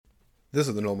This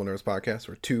is the Normal Nerds Podcast,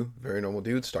 where two very normal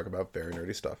dudes talk about very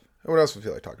nerdy stuff. And what else we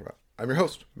feel like talking about? I'm your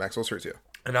host, Maxwell Cerzio.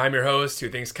 And I'm your host, who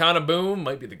thinks Kana Boom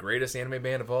might be the greatest anime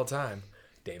band of all time,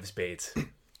 Davis Bates.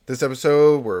 This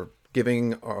episode, we're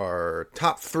giving our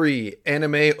top 3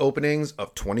 anime openings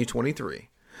of 2023.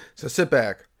 So sit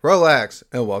back, relax,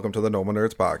 and welcome to the Normal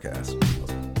Nerds Podcast.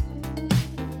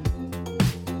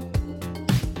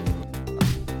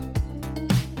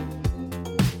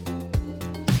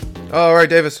 All right,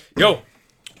 Davis. Yo!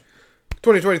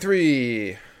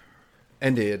 2023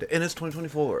 ended, and it's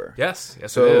 2024. Yes, it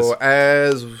is. So,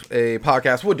 as a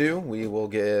podcast would do, we will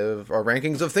give our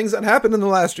rankings of things that happened in the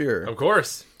last year. Of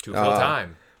course. To fill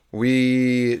time.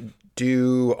 We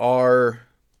do our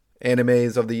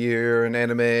animes of the year and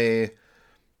anime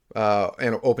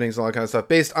and openings and all that kind of stuff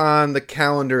based on the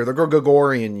calendar, the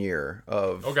Gregorian year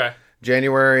of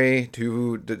January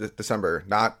to December,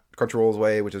 not Crunchyroll's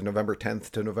way, which is November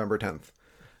 10th to November 10th.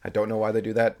 I don't know why they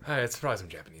do that. It's probably some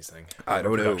Japanese thing. I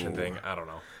don't know. Production thing. I don't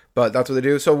know. But that's what they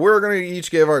do. So we're going to each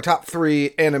give our top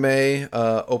 3 anime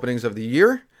openings of the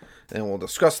year, and we'll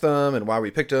discuss them and why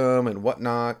we picked them and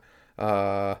whatnot.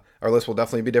 Our list will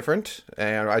definitely be different,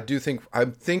 and I'm just going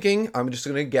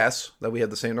to guess that we had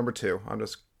the same number 2. I'm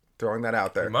just throwing that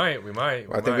out there. We might.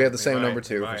 I think we had the same number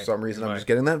 2 for some reason. I'm just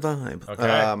getting that vibe.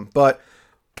 Okay. But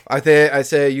I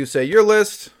say you say your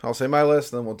list, I'll say my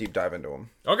list, and then we'll deep dive into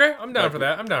them. Okay, I'm down for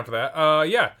that.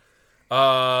 Yeah.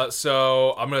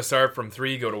 So I'm gonna start from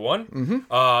 3, go to 1.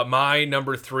 Mm-hmm. My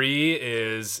number 3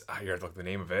 is I gotta look the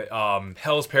name of it.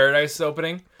 Hell's Paradise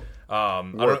opening.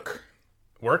 Work.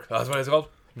 Work. That's what it's called.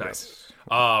 Nice.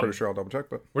 Yes. Pretty sure I'll double check,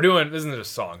 but We're doing. This isn't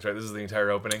just songs, right? This is the entire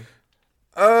opening.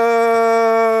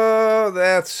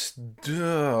 That's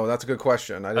a good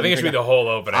question. I think it should be the whole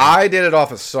opening. I did it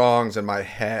off of songs in my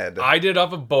head. I did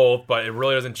off of both, but it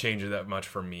really doesn't change it that much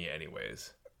for me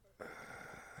anyways.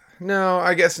 No,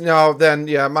 I guess no. Then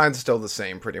yeah, mine's still the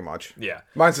same, pretty much. Yeah,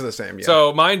 mine's the same. Yeah.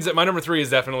 So my number 3 is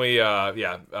definitely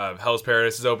Hell's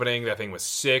Paradise's opening. That thing was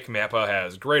sick. Mappa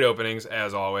has great openings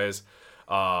as always.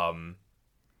 My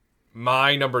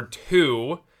number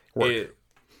 2 is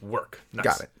Work. Nice.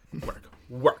 Got it.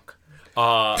 Work.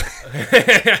 Got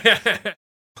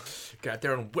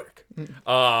there and work.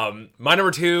 My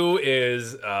number 2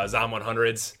 is Zom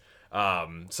 100's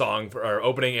song or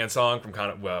opening and song from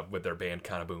with their band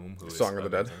Kana Boom, Song of the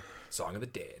Dead. Song of the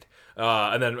Dead.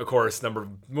 And then of course number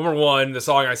 1, the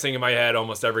song I sing in my head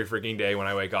almost every freaking day when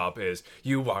I wake up is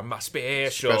 "You Are My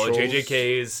Special." Specials.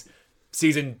 JJK's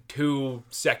season 2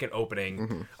 second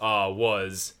opening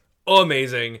was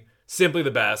amazing, simply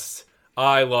the best.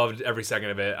 I loved every second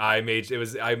of it. I made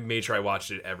sure I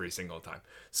watched it every single time.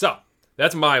 So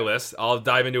that's my list. I'll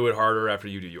dive into it harder after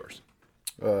you do yours.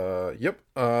 Yep.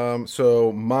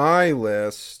 So my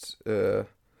list is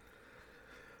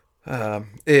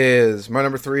my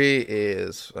number 3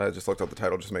 is I just looked up the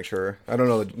title just to make sure. I don't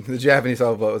know the Japanese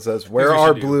alphabet. It says "Where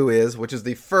Our Blue Is," which is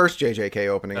the first JJK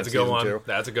opening. That's of a good season one. 2.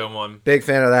 That's a good one. Big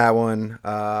fan of that one.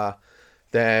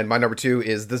 Then my number 2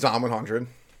 is the Zom 100,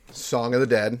 Song of the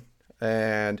Dead.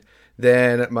 And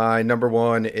then my number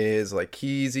 1 is like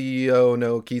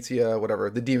Kitsia, whatever,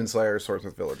 the Demon Slayer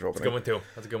Swordsmith Village opening.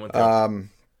 That's a good one too.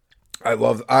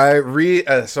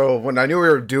 So when I knew we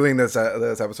were doing this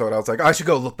episode, I was like, I should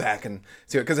go look back and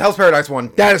see it, because Hell's Paradise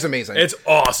one, that is amazing. It's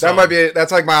awesome.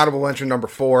 That's like my honorable mention number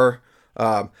 4.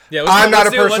 I'm not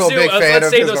a personal big fan of. Let's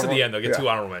save those to the end though. Get 2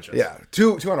 honorable mentions. Yeah,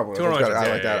 two honorable mentions.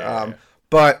 I like that. Yeah.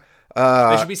 But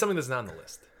there should be something that's not on the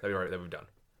list that we've done.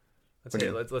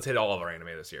 Let's hit all of our anime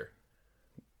this year.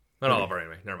 Not all of our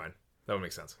anime. Never mind. That would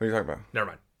make sense. What are you talking about? Never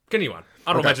mind. Continue on.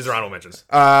 Honorable mentions are honorable mentions.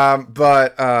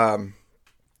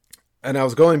 And I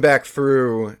was going back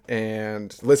through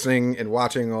and listening and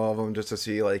watching all of them just to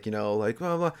see, like,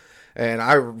 blah, blah. And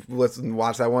I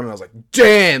watched that one and I was like,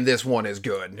 damn, this one is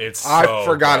good. I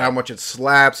forgot how much it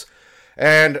slaps.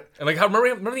 And like, how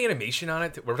remember the animation on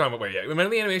it? We're talking about remember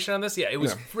the animation on this? Yeah, it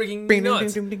was freaking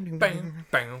nuts. Bang, bang,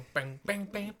 bang, bang,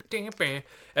 bang, bang, bang.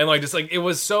 And like, just like, it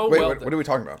was so Wait, what are we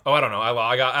talking about? Oh, I don't know.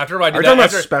 I got after I did. Are you talking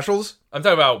about specials? I'm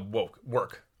talking about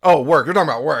work. Oh, work. You're talking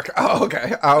about work. Oh,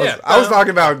 okay. I was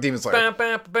talking about Demon Slayer. Oh, yeah, I'm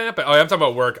talking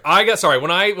about work. Sorry. When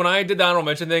I did the honorable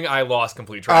mention thing, I lost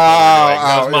complete track.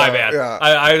 That was my bad. Yeah.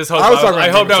 I just hoped I was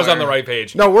on the right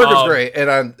page. No, work is great,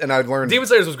 and I learned. Demon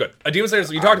Slayer was good. Demon Slayer,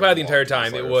 you talked about it the entire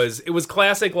time. It was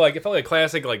classic. Like, it felt like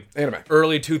classic, like anime,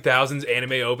 early 2000s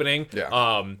anime opening.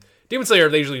 Yeah. Demon Slayer,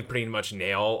 they usually pretty much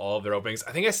nail all of their openings.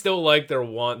 I think I still like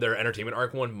their entertainment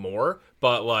arc one more,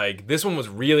 but like this one was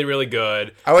really, really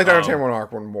good. I like the entertainment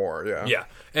arc one more. Yeah. Yeah,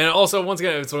 and also once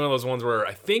again, it's one of those ones where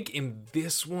I think in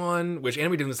this one, which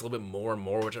anime doing this a little bit more and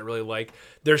more, which I really like,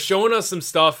 they're showing us some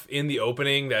stuff in the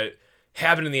opening that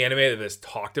happened in the anime that is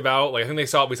talked about. Like I think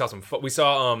we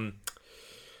saw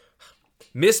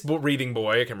Miss Breathing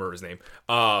Boy, I can't remember his name.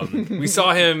 We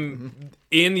saw him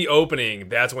in the opening.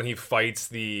 That's when he fights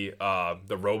the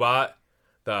robot.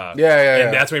 And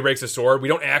that's when he breaks his sword. We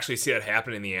don't actually see that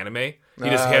happen in the anime. He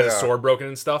just has his sword broken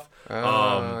and stuff.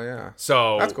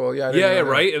 So that's cool.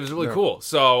 Right. It was really cool.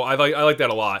 So I like that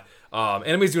a lot.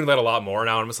 Anime's doing that a lot more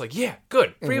now, and I'm just like, yeah,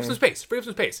 good. Free up some space.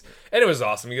 And it was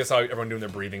awesome. You just saw everyone doing their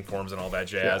breathing forms and all that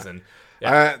jazz. And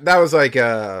that was like.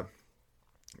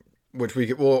 Which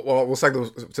we'll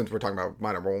segue, since we're talking about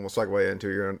my number one, we'll segue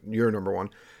into your number one.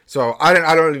 So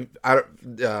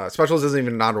Specials isn't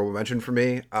even an honorable mention for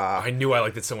me. I knew I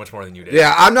liked it so much more than you did.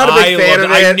 Yeah, I'm not a big fan of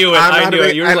it. I knew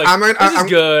it. You were like, this is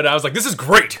good. I was like, this is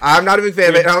great. I'm not a big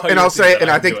fan of it, and I'll say,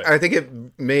 and I think it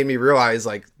made me realize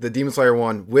like the Demon Slayer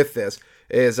one with this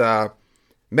is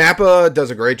Mappa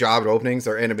does a great job at openings.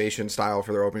 Their animation style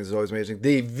for their openings is always amazing.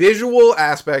 The visual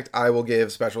aspect I will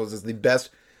give Specials is the best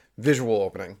visual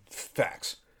opening.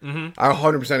 Facts. I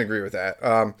 100% agree with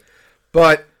that.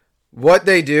 But what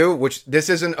they do, which this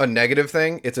isn't a negative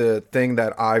thing, it's a thing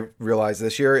that I realized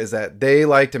this year, is that they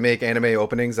like to make anime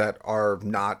openings that are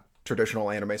not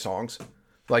traditional anime songs.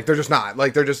 Like they're just not.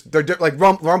 Like they're like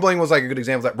Rumbling was like a good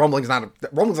example of that. Rumbling's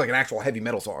like an actual heavy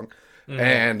metal song,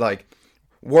 and like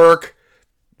Work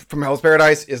from Hell's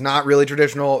Paradise is not really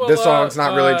traditional. Well, this song's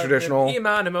not really traditional.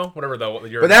 Whatever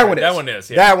but that one is. That one is.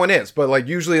 Yeah. That one is. But like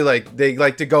usually, like they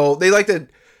like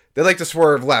to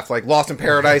swerve left, like Lost in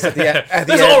Paradise at the end.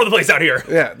 There's all over the place out here.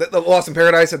 Yeah, the Lost in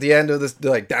Paradise at the end of this,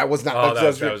 like that was not. That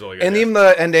was really good. And even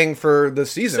the ending for the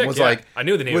season sick, was like I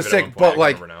knew the name was of it sick, but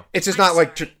like it's just not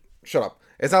like shut up.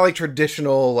 It's not like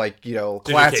traditional like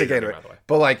classic anime.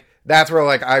 But like that's where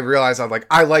like I realized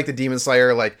I like the Demon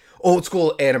Slayer like old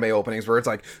school anime openings where it's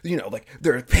like, like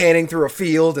they're panning through a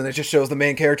field and it just shows the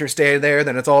main character standing there.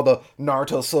 Then it's all the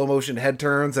Naruto slow motion head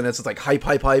turns and it's just like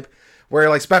hype. Where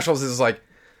like Specials is like,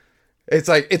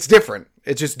 it's different.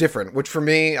 It's just different. Which for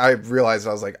me, I realized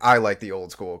I was like, I like the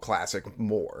old school classic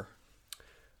more.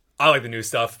 I like the new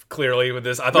stuff clearly with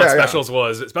this. I thought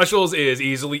Specials is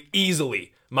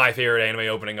easily my favorite anime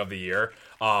opening of the year.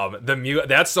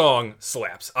 That song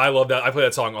slaps. I love that. I play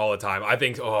that song all the time. I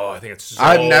think it's so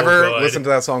I've never good. listened to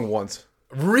that song once.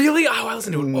 Really? Oh, I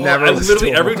listen to it. Never.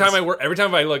 Every time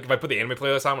if I put the anime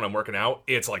playlist on when I'm working out,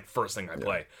 it's like first thing I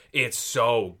play. It's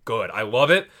so good. I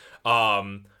love it.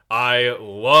 I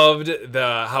loved in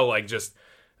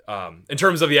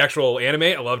terms of the actual anime,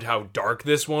 I loved how dark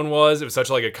this one was. It was such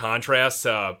like a contrast.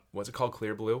 What's it called?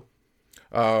 Clear Blue.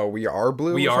 We Are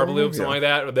Blue, something like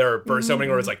that. Their first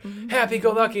opening where it's like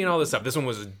happy-go-lucky and all this stuff. This one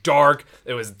was dark.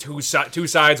 It was two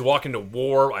sides walking to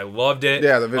war. I loved it.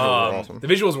 Yeah, the visuals were awesome. The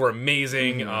visuals were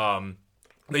amazing.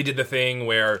 They did the thing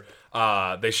where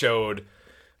they showed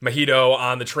Mahito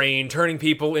on the train turning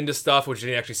people into stuff, which you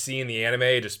didn't actually see in the anime.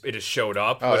 It just showed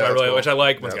up, which I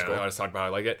like. Once again, I just talked about. I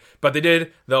like it, but they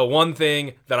did the one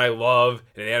thing that I love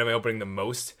in an anime opening the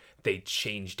most. They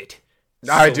changed it.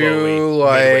 I do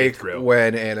like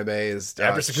when anime is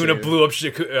after Sukuna blew up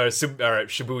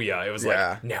Shibuya. It was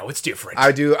like now it's different.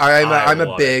 I do. I'm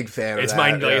a big fan of that.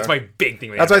 It's my big thing.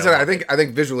 That's why I said I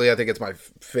think visually, I think it's my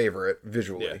favorite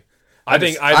visually. Yeah. I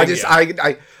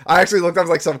actually looked up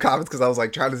like some comments because I was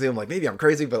like trying to see. I'm like maybe I'm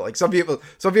crazy, but like some people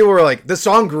were like the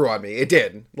song grew on me. It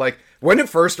did. Like when the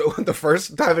first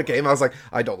time it came, I was like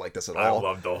I don't like this at all. I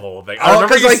loved the whole thing. I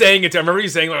remember you saying it. I remember you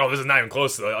saying like, "Oh, this is not even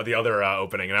close to the other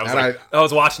opening," and I was I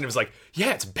was watching. It was like,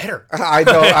 yeah, it's better. I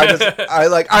know. I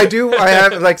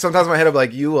have like sometimes in my head I'm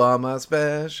like, you are my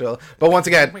special. But once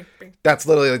again, that's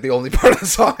literally like the only part of the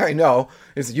song I know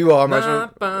is you are my special.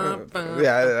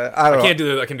 Yeah, I can't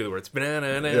do the words.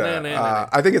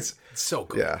 I think it's so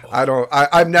cool. Yeah,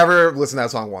 I've never listened to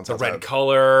that song once. The red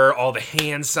color, all the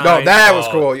hand signs. No, that was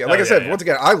cool. Yeah, like I said, once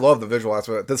again, I love the visual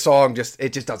aspect. The song just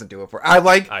doesn't do it for.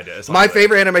 My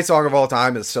favorite anime song of all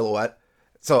time is Silhouette.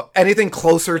 So anything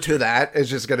closer to that is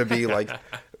just going to be like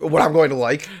what I'm going to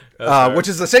like, which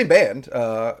is the same band,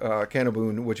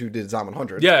 Kanabun, which you did Zaman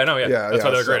 100. Yeah, I know. Yeah, that's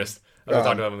why they're greatest. I'll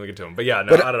talk about them when we get to them. But yeah,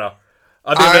 no, I don't know.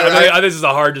 I think this is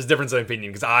a hard difference of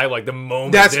opinion because I like the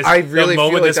moment this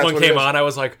one came on, I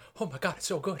was like, oh my god, it's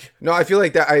so good. No, I feel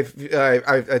like that.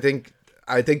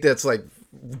 I think that's like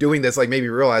doing this like made me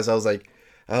realize I was like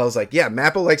I was like, yeah,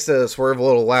 Mappa likes to swerve a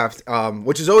little left,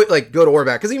 which is always like good or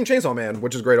bad. Because even Chainsaw Man,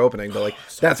 which is a great opening, but like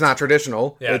that's not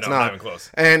traditional. Yeah, it's no, not even close.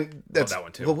 And that's that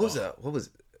one too. What was that? What was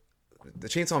the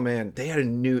Chainsaw Man? They had a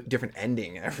new, different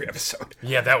ending every episode.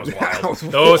 Yeah, that was wild. was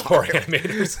Those wild. poor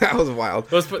animators. That was wild.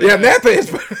 Yeah, Mappa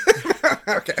is.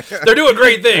 Okay. They're doing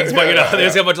great things, but they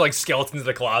just got a bunch of like skeletons in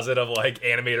the closet of like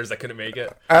animators that couldn't make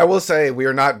it. I will say we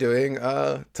are not doing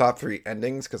top 3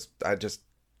 endings because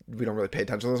we don't really pay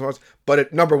attention to this much. But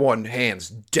at number 1, hands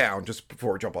down, just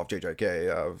before we jump off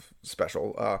JJK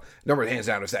special, number hands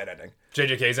down is that ending.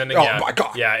 JJK's ending. Oh yeah. my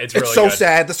god! Yeah, it's so really good.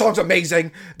 sad. The song's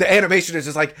amazing. The animation is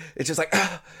just like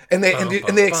and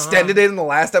they extended it in the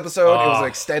last episode. It was an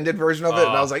extended version of it,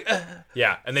 and I was like,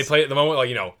 Yeah, and they play at the moment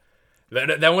like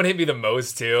that one hit me the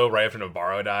most too, right after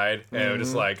Navarro died, and it was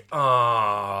just like,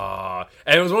 ah,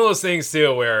 and it was one of those things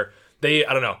too where they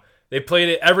played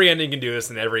it. Every ending can do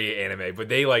this in every anime, but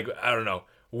they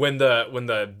when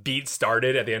the beat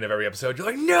started at the end of every episode, you're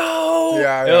like, no,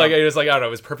 Yeah. And like it's like I don't know,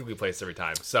 it was perfectly placed every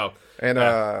time. So and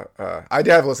I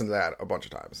did have listened to that a bunch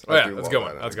of times. oh yeah, that's a good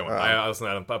one. That's a good one. I listened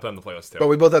to that. I put on the playlist too. But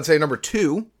we both had to say number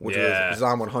 2, which Yeah. was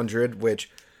Zom 100, which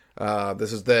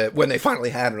this is when they finally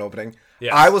had an opening.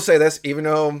 Yes. I will say this, even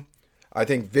though I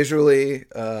think visually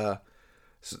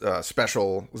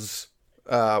Specials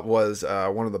was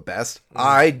one of the best.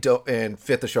 I don't and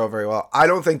fit the show very well. I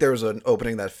don't think there was an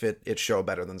opening that fit its show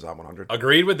better than Zom 100.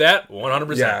 Agreed with that,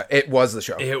 100%. Yeah, it was the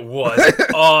show. It was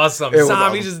awesome. was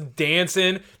Zombies awesome. just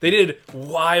dancing. They did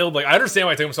wild. Like I understand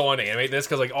why it took them so long to animate this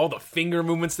because like all the finger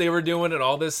movements they were doing and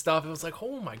all this stuff. It was like,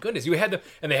 oh my goodness, you had to,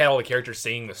 and they had all the characters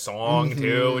singing the song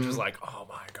too, which was like, oh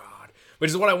my god, which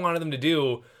is what I wanted them to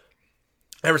do.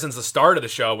 Ever since the start of the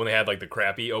show, when they had like the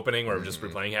crappy opening where we're just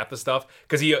replaying half the stuff,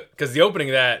 because the opening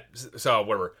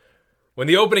when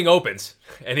the opening opens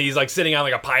and he's like sitting on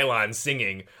like a pylon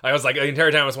singing, I was like the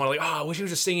entire time I was wondering like, oh, I wish he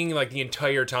was just singing like the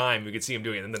entire time. We could see him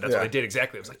doing it, and then that's what they did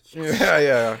exactly. I was like, yes.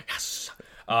 Yeah. Yes.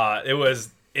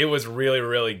 It was really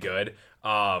really good.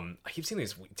 I keep seeing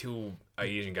these 2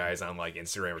 Asian guys on like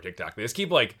Instagram or TikTok. They just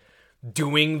keep like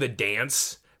doing the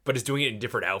dance, but it's doing it in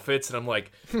different outfits, and I'm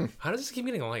like, how does this keep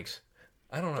getting likes?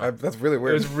 I don't know. That's really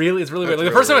weird. It's really weird. Like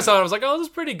the first time I saw it, I was like, "Oh, this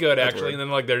is pretty good, actually." And then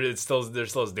like they're still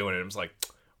doing it. I'm just like,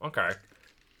 okay,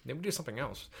 maybe do something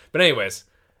else. But anyways,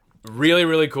 really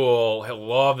really cool. I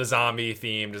love the zombie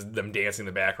theme, just them dancing in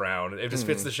the background. It just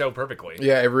fits the show perfectly.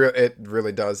 Yeah, it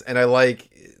really does. And I like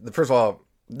first of all,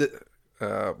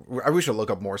 we should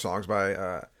look up more songs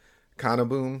by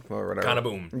Kanaboom or whatever.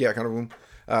 Kanaboom. Yeah, Kanaboom.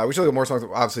 We should look at more songs.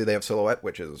 Obviously, they have Silhouette,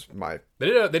 which is my.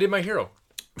 They did My Hero.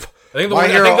 I think the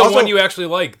one you actually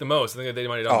like the most. I think they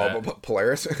might have done that.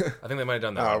 Polaris. I think they might have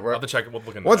done that. I'll have to check. We'll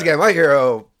look into Once that. again, My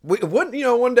Hero. One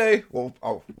day. Well,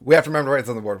 we have to remember to write this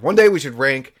on the board. One day we should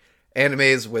rank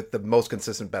animes with the most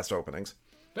consistent best openings.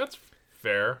 That's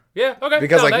fair. Yeah. Okay.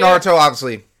 Because Naruto,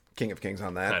 obviously, King of Kings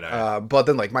on that. I know. But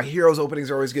then My Hero's openings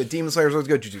are always good. Demon Slayer's always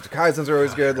good. Jujutsu Kaisen's are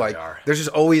always good. Like are. there's just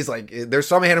always there's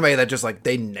some anime that just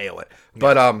they nail it.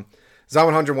 But Zom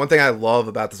 100. One thing I love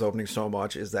about this opening so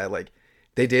much is that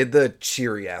they did the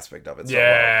cheery aspect of it so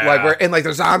well.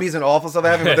 There's zombies and awful stuff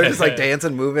happening, but they're just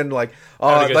dancing, moving,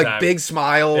 time. big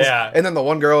smiles. Yeah. And then the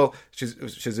one girl,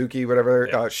 Shizuki,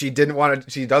 whatever, she doesn't want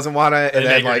to, and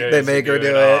then they make her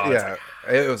do it. Yeah.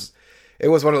 It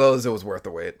was one of those. It was worth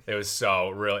the wait. It was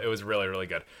really really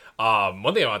good.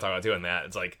 One thing I want to talk about too in that,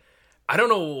 it's like I don't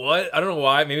know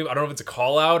why, maybe I don't know if it's a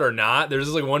call out or not.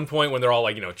 There's just one point when they're all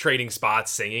trading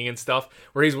spots, singing and stuff,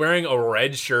 where he's wearing a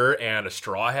red shirt and a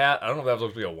straw hat. I don't know if that was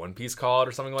supposed to be a One Piece call out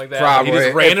or something like that. Probably. He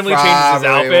just randomly changes his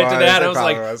outfit to that. I was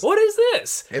like, was. what is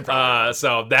this?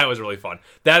 So that was really fun.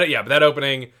 But that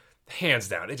opening, hands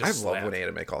down, it just I love when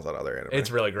anime calls out other anime. It's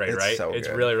really great, right? It's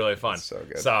really really fun. It's so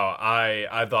good. So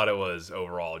I thought it was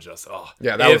overall just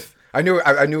I knew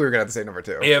we were gonna have to say number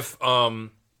 2. If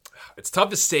it's tough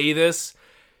to say this.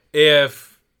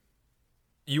 If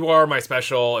you are my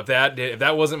special, if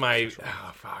that wasn't my,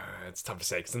 it's tough to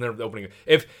say because then they're opening.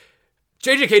 If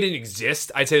JJK didn't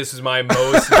exist, I'd say this was my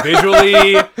most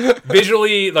visually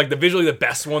the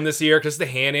best one this year because the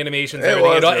hand animations, and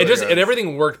everything. And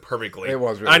everything worked perfectly. It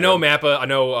was. Really I know good. Mappa. I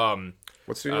know.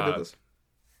 What studio did this?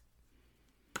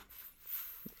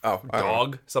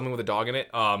 Dog, something with a dog in it.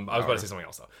 I was about to say something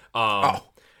else though.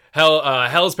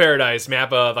 Hell's Paradise,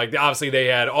 Mappa, obviously they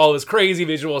had all this crazy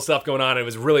visual stuff going on. It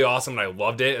was really awesome, and I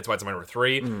loved it. That's why it's my number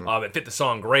 3. It fit the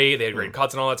song great. They had great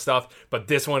cuts and all that stuff. But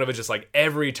this one, it was just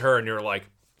every turn, you're like,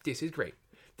 this is great.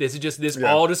 This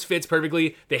all just fits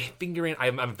perfectly. The finger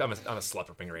I'm a slut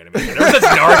for finger animation. Ever since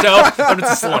Naruto, I'm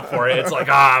just a slut for it. It's like,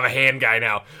 I'm a hand guy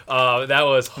now. That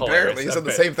was hilarious. Apparently, you said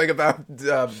the same thing about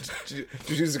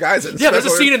Jujutsu Kaisen. Yeah, there's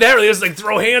a scene in there where they just like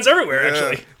throw hands everywhere,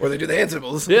 actually. Where they do the hand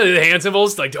symbols. Yeah, the hand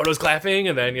symbols, like Dodo's clapping,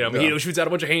 and then, Mahito shoots out a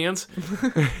bunch of hands.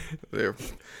 There.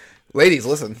 Ladies,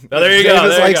 listen. Oh, there you go.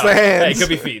 Davis There you likes go. the hands. Hey, it could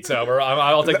be feet, so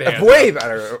I'll take the hands. Way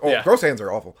better. Oh, Yeah. Gross hands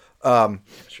are awful. Yeah,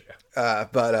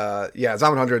 Zom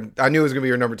 100. I knew it was gonna be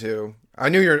your number 2. I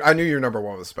knew your number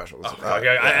 1 was specials.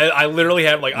 Okay, I literally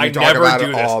have I talk never about do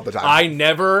it this. all the time. I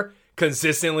never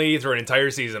consistently through an entire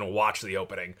season watch the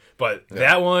opening, but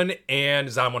that one and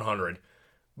Zom 100.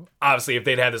 Obviously, if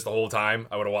they'd had this the whole time,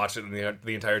 I would have watched it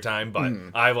the entire time. But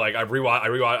I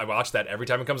watch that every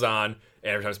time it comes on,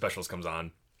 and every time specials comes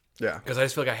on. Yeah, because I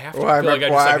just feel like I have to.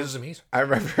 Well, This is amazing. I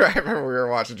remember we were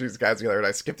watching Jujutsu Kaisen together, and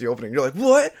I skipped the opening. You're like,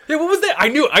 what? Yeah, what was that? I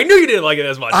knew you didn't like it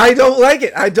as much. I don't like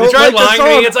it. I don't you tried like lying the song.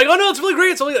 to me. It's like, oh no, it's really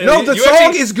great. It's really no, the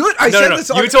song is good. I said the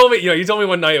song. You told me. You told me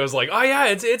one night it was like, oh yeah,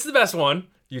 it's the best one.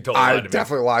 You totally lied to me.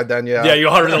 Definitely lied then. Yeah. Yeah, you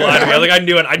 100% lied to me. I was like, I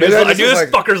knew it. I knew this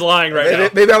fucker's lying right now.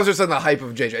 Maybe I was just in the hype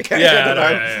of JJK.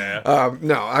 Yeah.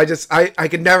 No, I just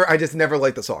never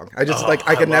liked the song.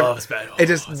 I could never.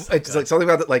 It's like something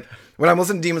about it. Like when I'm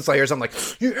listening to Demon Slayers, I'm like,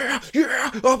 yeah,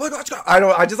 oh my god,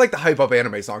 I just like the hype up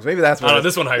anime songs. Maybe that's what.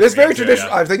 This one hype. It's very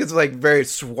traditional. I think it's like very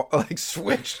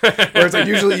switched. Where it's like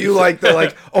usually you like the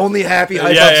like only happy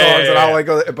hype up songs, and I'll like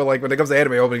go. But like when it comes to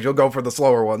anime openings, you'll go for the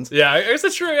slower ones. Yeah, I guess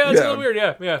that's true. Yeah, it's a little weird.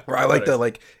 Yeah. Where I like the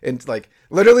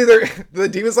literally the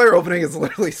Demon Slayer opening is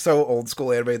literally so old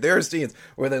school anime. There are scenes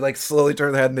where they like slowly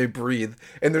turn their head and they breathe,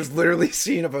 and there's literally a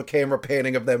scene of a camera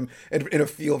panning of them in a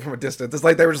field from a distance. It's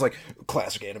like they were just like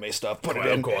classic anime stuff, put it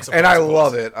in, and I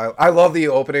love it. I love the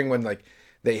opening when like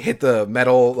they hit the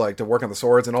metal like to work on the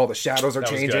swords and all the shadows are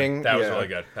changing. That was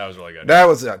really good.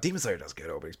 Demon Slayer does good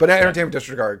openings, but Entertainment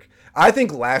District Arc, I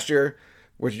think last year,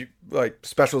 which you like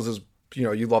specials is.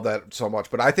 You love that so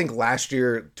much, but I think last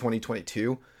year,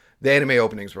 2022, the anime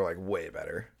openings were like way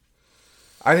better.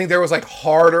 I think there was like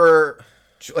harder,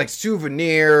 like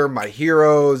Souvenir, My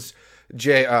Heroes, not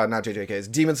JJK's,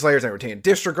 Demon Slayers, Entertainment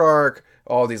District Arc,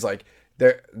 all these like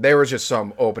there was just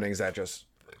some openings that just.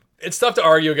 It's tough to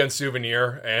argue against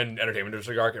Souvenir and Entertainment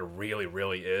District Arc. It really,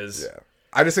 really is. Yeah.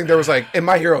 I just think there was like, and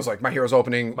My Hero's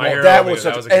opening. And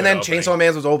then Chainsaw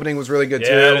Man's opening was really good too.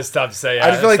 Yeah, it's tough to say. Yeah, I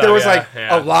just feel like there was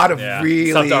a lot of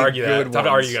really tough to argue good that. Tough to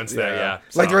argue against that. Yeah,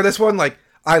 like for this one, like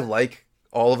I like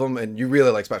all of them, and you really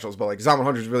like specials, but like Zom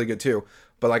 100 is really good too.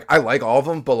 But like I like all of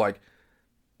them, but like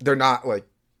they're not like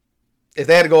if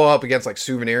they had to go up against like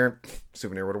Souvenir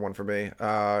would have won for me.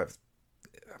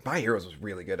 My Heroes was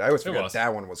really good. I always forget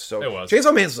that one was so. It was.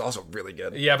 Chainsaw Man's was also really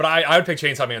good. Yeah, but I would pick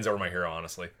Chainsaw Man's over My Hero,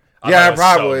 honestly. Yeah,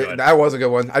 probably. So that was a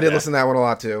good one. I did listen to that one a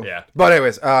lot too. Yeah. But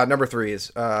anyways, number 3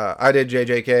 is I did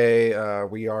JJK,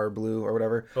 We Are Blue or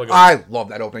whatever. I love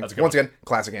that opening. Once again,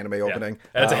 classic anime opening.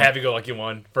 And it's a happy-go-lucky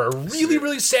one for a really,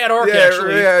 really sad arc,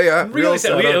 actually. Yeah. Really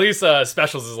sad. At least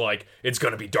Specials is like, it's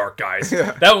going to be dark, guys.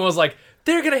 That one was like,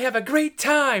 they're going to have a great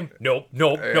time. Nope.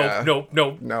 No,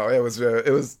 it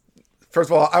was.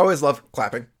 First of all, I always loved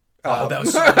clapping. That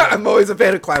was so I'm always a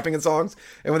fan of clapping in songs,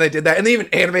 and when they did that, and they even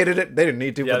animated it, they didn't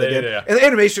need to, but they did. And the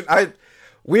animation,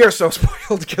 we are so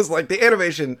spoiled because like the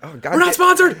animation. Oh God, we're not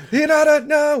sponsored.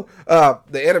 No.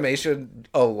 The animation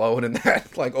alone in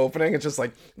that like opening, it's just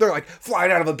like they're like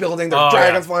flying out of a building, there's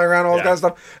dragons flying around, all this kind of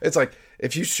stuff. It's like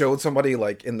if you showed somebody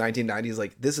like in 1990s,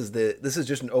 like this is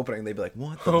just an opening, they'd be like,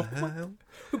 what the hell?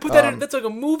 We put that in. That's like a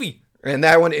movie. And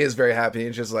that one is very happy.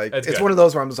 It's just like it's one of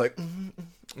those where I'm just like.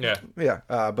 Yeah.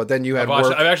 But then you had I'm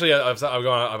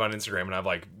on Instagram and I've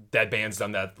like that band's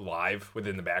done that live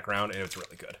within the background and it's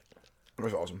really good. It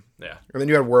was awesome. Yeah. And then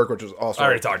you had Work, which was also. I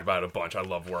already talked about it a bunch. I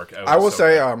love Work. I will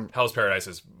say, Hell's Paradise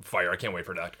is fire. I can't wait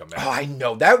for that to come back. Oh, I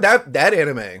know that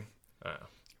anime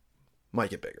might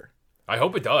get bigger. I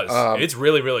hope it does. It's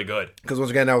really, really good. Because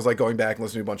once again, I was like going back and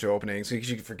listening to a bunch of openings because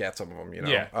you can forget some of them,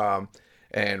 Yeah.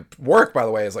 And Work, by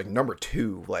the way, is like number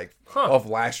 2, like of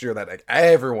last year that like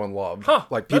everyone loved.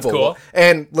 Like people, that's cool.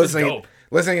 And listening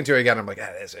to it again, I'm like,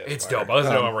 that's it. It's dope. I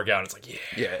listen to it on workout. It's like,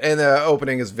 yeah. And the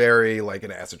opening is very like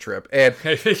an acid trip. And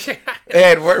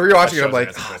we're watching it. I'm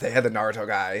like, they had the Naruto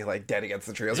guy like dead against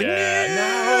the tree. I was like,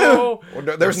 no.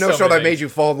 There's no show that made you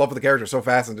fall in love with the character so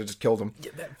fast and it just killed him.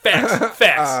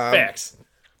 Facts.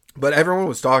 But everyone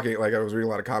was talking. Like I was reading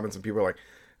a lot of comments and people were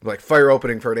like fire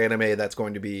opening for an anime that's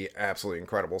going to be absolutely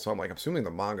incredible. So I'm like, I'm assuming the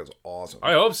manga's awesome.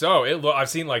 I hope so. I've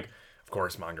seen like, of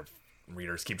course, manga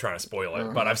readers keep trying to spoil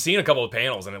it, but I've seen a couple of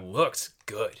panels and it looks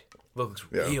good. It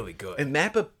looks really good. And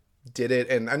Mappa did it,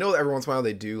 and I know that every once in a while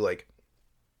they do like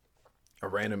a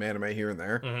random anime here and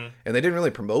there, Mm-hmm. and they didn't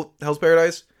really promote Hell's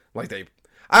Paradise. Like they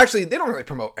don't really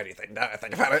promote anything. Now that I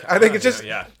think about it, I think it's just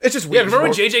it's just Yeah, weird. remember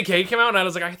when JJK came out and I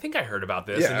was like, I think I heard about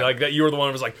this, Yeah. and like that you were the one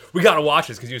who was like, we gotta watch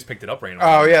this because you just picked it up randomly.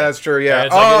 Oh yeah, that's true. Yeah. And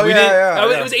it's like, Oh we yeah,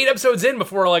 didn't- yeah. It was 8 episodes in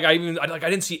before like I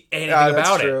didn't see anything that's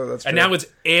about true, it, that's and true. now it's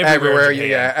everywhere. In Japan.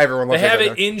 Yeah, everyone They loves have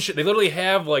it. it in. They literally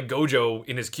have like Gojo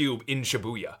in his cube in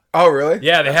Shibuya. Oh really?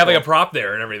 Yeah, they have like a prop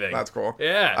there and everything. That's cool.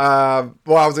 Yeah.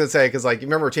 Well, I was gonna say because like you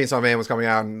remember Chainsaw Man was coming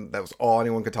out and that was all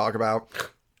anyone could talk about.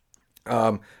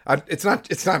 It's not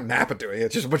Mappa doing it.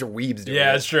 It's just a bunch of weebs doing it.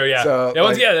 Yeah, it's true. Yeah. So, yeah,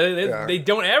 like, they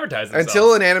don't advertise themselves.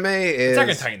 until an anime is Attack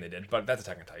on Titan they did, but that's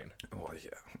Attack on Titan. Well, yeah.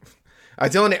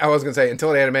 I was gonna say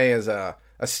until an anime is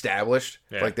established,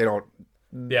 Yeah. like they don't.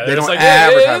 Yeah, They they're just don't like,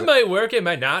 advertise it it. might work, it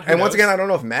might not. Who And once knows? again, I don't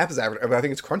know if Map is advertising. I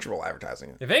think it's Crunchyroll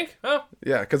advertising it. You think? Oh,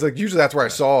 Yeah, because like usually that's where I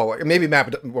saw like maybe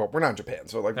Mappa. Well, we're not in Japan,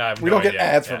 so like I have we no don't get idea.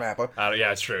 ads for Yeah. Mappa.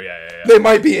 Yeah, it's true. Yeah. They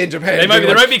might be in Japan. There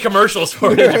They're might be commercials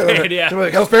for it in Japan. Yeah. They're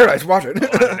like Hell's Paradise, watch it.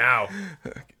 Now.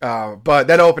 But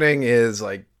that opening is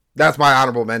like that's my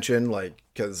honorable mention, like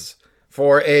because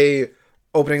for a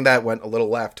opening that went a little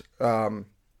left,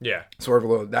 Yeah. sort of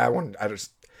a little that one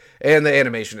and the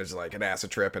animation is like an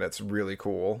acid trip and it's really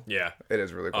cool. Yeah. It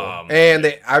is really cool. Um, and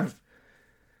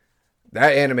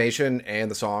that animation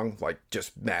and the song like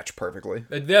just match perfectly.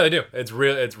 Yeah, they do. It's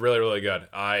really good.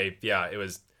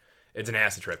 It's an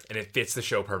acid trip, and it fits the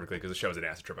show perfectly because the show's an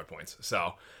acid trip at points.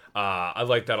 So I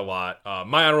like that a lot.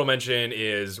 My honorable mention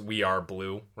is We Are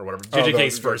Blue or whatever.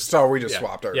 JJK's first. So we just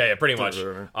swapped our. Yeah, pretty much.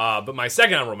 But my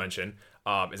second honorable mention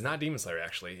is not Demon Slayer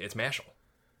actually. It's Mashal.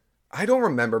 I don't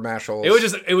remember Mashal.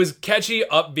 It was catchy,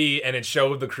 upbeat, and it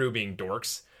showed the crew being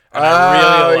dorks. And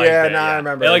I really liked it. I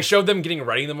remember. They like showed them getting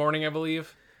ready in the morning, I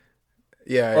believe.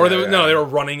 Yeah. Or yeah, they were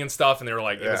running and stuff, and they were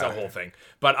like, it was a whole thing.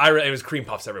 But it was cream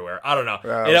puffs everywhere. I don't know.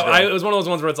 It was one of those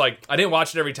ones where it's like I didn't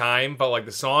watch it every time, but like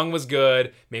the song was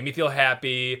good, made me feel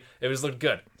happy. It looked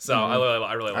good, so I really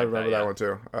liked that. I remember that one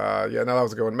too. No, that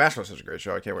was a good one. Mashal was such a great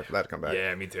show. I can't wait for that to come back.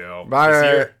 Yeah, me too.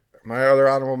 My other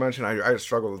honorable mention, I just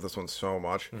struggled with this one so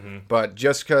much, but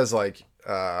just because like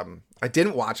I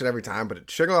didn't watch it every time, but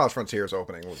Shangri-La's Frontiers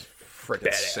opening was freaking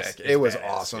Badass. sick. It's It was badass,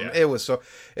 awesome. yeah. It was so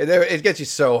it gets you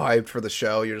so hyped for the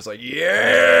show. You're just like,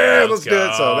 yeah, let's do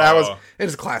it. So that was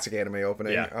it's a classic anime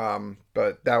opening. Yeah.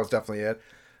 But that was definitely it.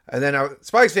 And then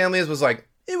Spike's Family was like.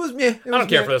 It was meh. I don't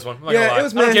care for this one. I'm not gonna lie. It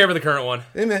was I don't meh. care for the current one.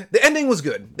 The ending was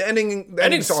good. The ending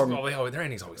song. Their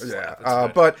ending's always Yeah,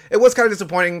 slap. but it was kind of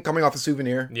disappointing coming off a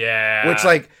Souvenir. Yeah. Which,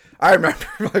 like, I remember,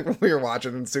 like, when we were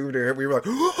watching in Souvenir, we were like,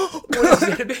 What is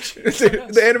the animation?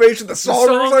 the animation, the song,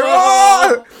 we were like,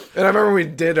 oh! And I remember when we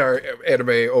did our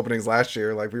anime openings last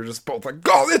year, like, we were just both like,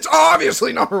 oh, it's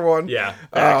obviously number one. Yeah.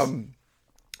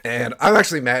 And I'm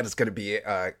actually mad it's going to be,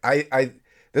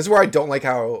 this is where I don't like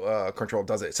how Control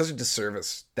does it. It's such a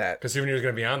disservice that Because Souvenir's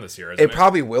going to be on this year, isn't it? it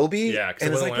probably will be. Yeah, 'cause it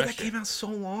and it's wasn't like, but that last year. came out so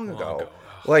long ago. ago.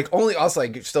 Like, only us,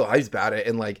 like, still hyped about it.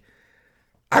 And, like,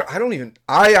 I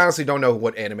honestly don't know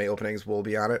what anime openings will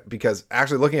be on it because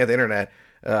actually looking at the internet,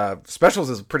 Specials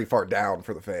is pretty far down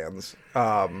for the fans.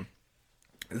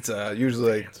 It's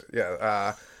usually,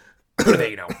 What do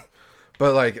they know?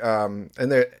 but like, and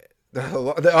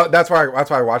that's why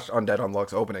I watched Undead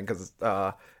Unluck's opening because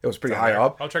it was pretty high there.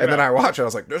 up. I'll check and it then out. I watched it, I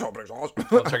was like, this opening's awesome.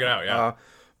 I'll check it out, yeah.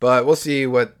 But we'll see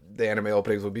what the anime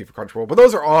openings will be for Crunchyroll. But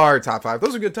those are our top 5.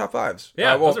 Those are good top 5s.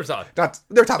 Yeah, those are solid.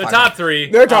 They're top 5. top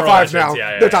 3. They're top honorable 5s now. mentions.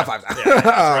 Yeah, They're top 5s now. Yeah, that's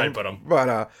where I put them.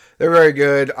 But they're very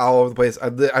good all over the place.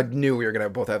 I knew we were going to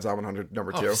both have Zom 100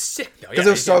 number 2. Oh, sick. No, Because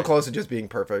it was so close to just being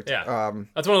perfect. Yeah.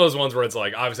 That's one of those ones where it's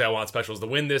like, obviously I want Specials to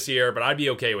win this year, but I'd be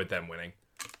okay with them winning.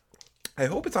 I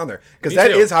hope it's on there. Because Me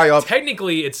that too. is high up.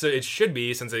 Technically, it should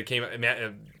be since it came.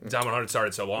 Zom 100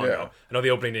 started so long ago. I know the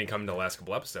opening didn't come until the last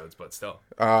couple episodes, but still.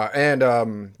 And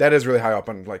that is really high up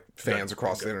on like fans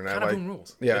across the internet. Kind of Like, boom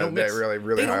rules. yeah, they're really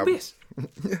They high don't up. miss.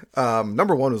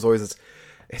 Number 1 was always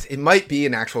it might be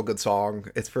an actual good song.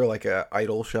 It's for like a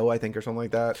idol show, I think, or something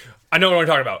like that. I know what we're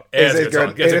talking about. Is It's it a good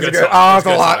song. good? It's It a is good good. song. Oh, It's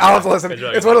it's a lot. good song, I'll have to yeah. listen. It's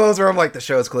really It's good. one of those where I'm like, the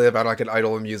show is clearly about like an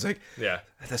idol in music. Yeah.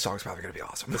 This song's probably gonna be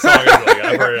awesome. The song is really good.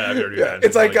 I've heard it.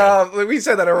 It's like we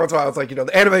said that every once in a while. It's like the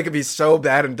anime can be so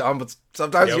bad and dumb, but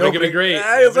sometimes Yeah, the it'll make it opening great.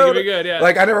 Yeah, It'll so- make it good, yeah.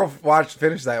 Like I never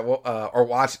finished that or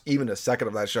watched even a second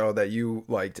of that show that you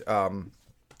liked. It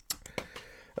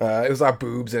was a lot of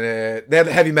boobs in it. They had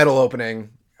the heavy metal opening.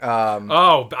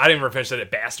 Oh, I didn't ever finish that.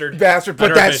 Bastard. But I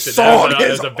never that finished it. song That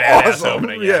was is a badass awesome.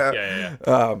 opening. Yeah.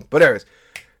 But anyways,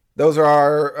 those are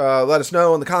our. Let us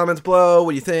know in the comments below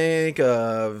what you think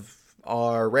of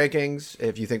our rankings.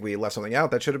 If you think we left something out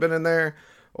that should have been in there,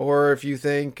 or if you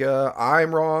think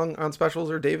I'm wrong on Specials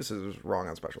or Davis is wrong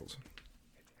on Specials.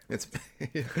 It's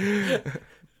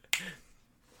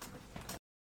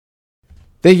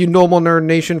Thank you, Normal Nerd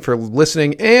Nation, for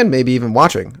listening and maybe even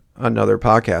watching another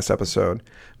podcast episode.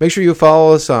 Make sure you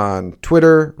follow us on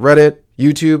Twitter, Reddit,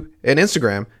 YouTube, and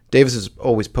Instagram. Davis is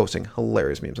always posting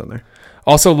hilarious memes on there.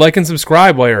 Also, like and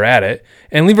subscribe while you're at it,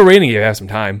 and leave a rating if you have some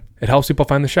time. It helps people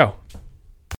find the show.